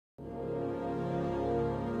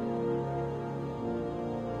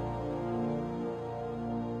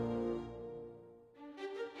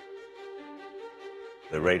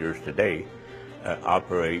The Raiders today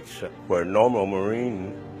operates where normal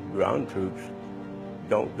Marine ground troops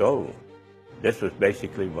don't go. This was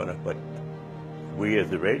basically what we as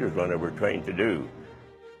the Raiders were trained to do.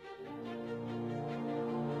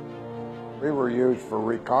 We were used for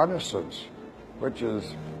reconnaissance, which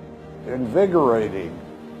is invigorating.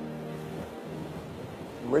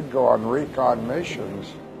 We'd go on recon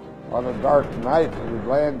missions on a dark night. You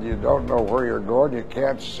land, you don't know where you're going, you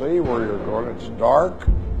can't see where you're going, it's dark.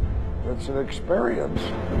 It's an experience.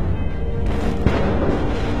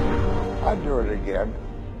 I'd do it again.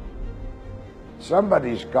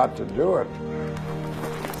 Somebody's got to do it.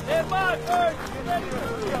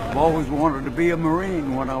 I've always wanted to be a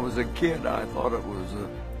Marine. When I was a kid, I thought it was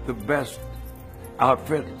the best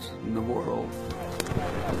outfits in the world.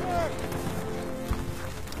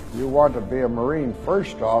 You want to be a Marine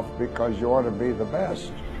first off because you want to be the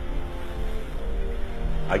best.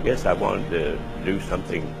 I guess I wanted to do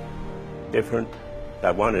something different.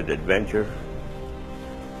 I wanted adventure.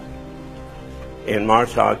 In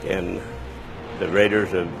MARSOC and the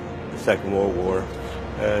Raiders of the Second World War,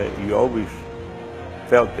 you always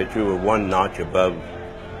felt that you were one notch above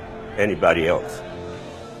anybody else.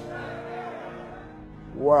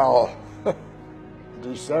 Well,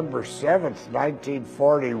 December 7th,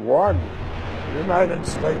 1941, the United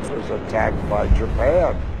States was attacked by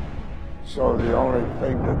Japan. So the only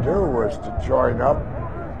thing to do was to join up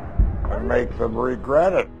and make them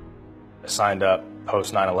regret it. I signed up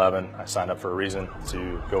post 9/11. I signed up for a reason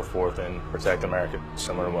to go forth and protect America,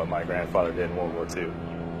 similar to what my grandfather did in World War II.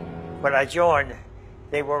 When I joined,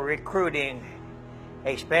 they were recruiting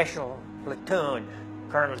a special platoon.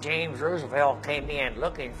 Colonel James Roosevelt came in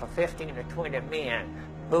looking for 15 to 20 men,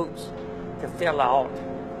 boots, to fill out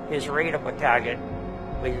his Raider battalion.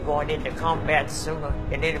 We were going into combat sooner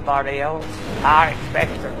than anybody else. I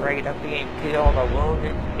expected a Raider being killed or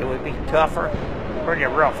wounded. It would be tougher, pretty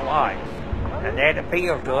rough life. And that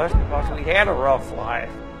appealed to us because we had a rough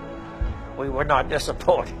life. We were not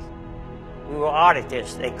disappointed. We were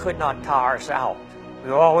oddities. They could not tire us out.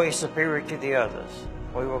 We were always superior to the others.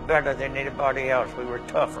 We were better than anybody else. We were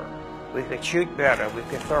tougher. We could shoot better. We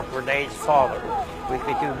could throw grenades farther. We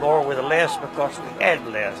could do more with less because we had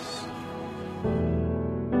less.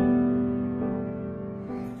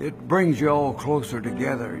 It brings you all closer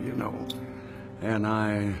together, you know. And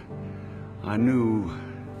I knew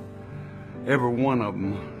every one of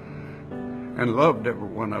them and loved every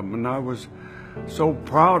one of them. And I was so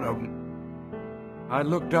proud of them. I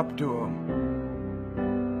looked up to them.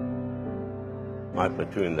 My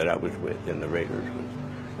platoon that I was with in the Raiders,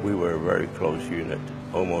 we were a very close unit,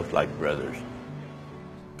 almost like brothers.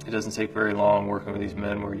 It doesn't take very long working with these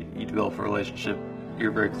men where you develop a relationship.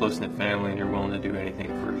 You're a very close-knit family and you're willing to do anything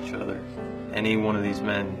for each other. Any one of these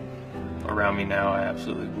men around me now, I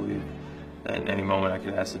absolutely believe that at any moment I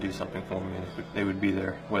could ask to do something for me and they would be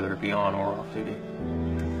there, whether it be on or off duty.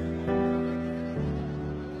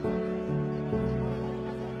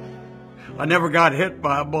 I never got hit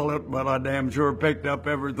by a bullet, but I damn sure picked up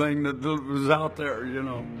everything that was out there, you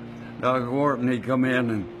know. Dr. Wharton, he come in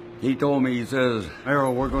and he told me, he says,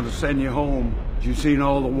 "Harold, we're going to send you home. You seen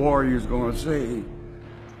all the war you're going to see."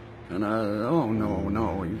 And I said, "Oh,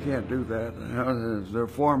 no, you can't do that. They're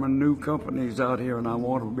forming new companies out here and I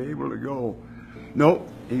want to be able to go." "Nope,"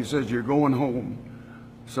 he says, "you're going home."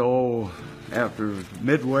 So after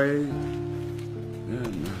Midway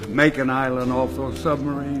and Macon Island off those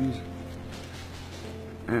submarines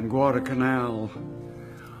and Guadalcanal,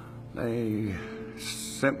 they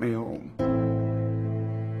sent me home.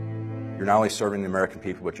 You're not only serving the American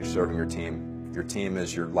people, but you're serving your team. Your team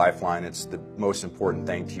is your lifeline. It's the most important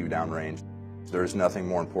thing to you downrange. There's nothing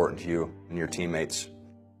more important to you than your teammates.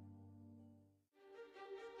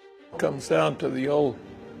 It comes down to the old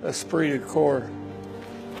esprit de corps,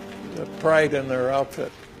 the pride in their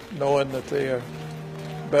outfit, knowing that they are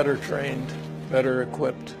better trained, better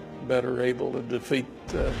equipped, better able to defeat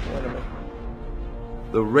the enemy.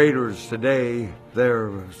 The Raiders today,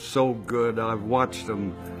 they're so good. I've watched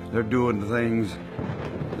them. They're doing things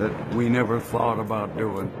that we never thought about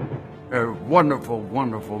doing. They're wonderful,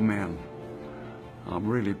 wonderful men. I'm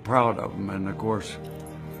really proud of them, and of course,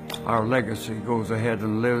 our legacy goes ahead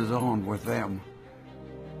and lives on with them.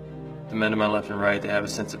 The men to my left and right, they have a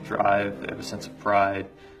sense of drive, they have a sense of pride.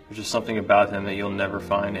 There's just something about them that you'll never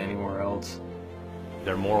find anywhere else.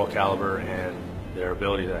 Their moral caliber and their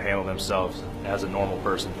ability to handle themselves as a normal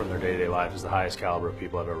person from their day-to-day life is the highest caliber of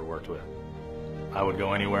people I've ever worked with. I would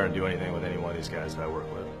go anywhere and do anything with any one of these guys that I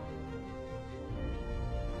work with.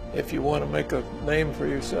 If you want to make a name for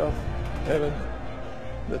yourself, having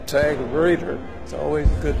the tag of Raider, it's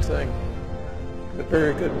always a good thing. a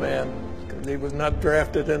very good man. He was not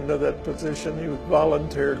drafted into that position. He was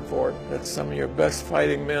volunteered for it. That's some of your best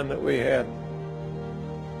fighting men that we had.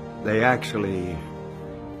 They actually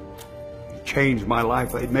changed my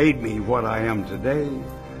life. They made me what I am today.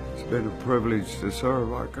 It's been a privilege to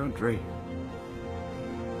serve our country.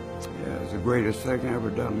 Yeah, it's the greatest thing I ever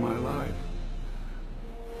done in my life.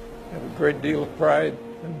 I have a great deal of pride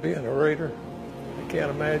in being a Raider. I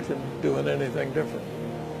can't imagine doing anything different.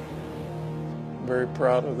 I'm very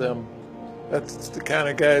proud of them. That's the kind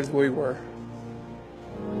of guys we were.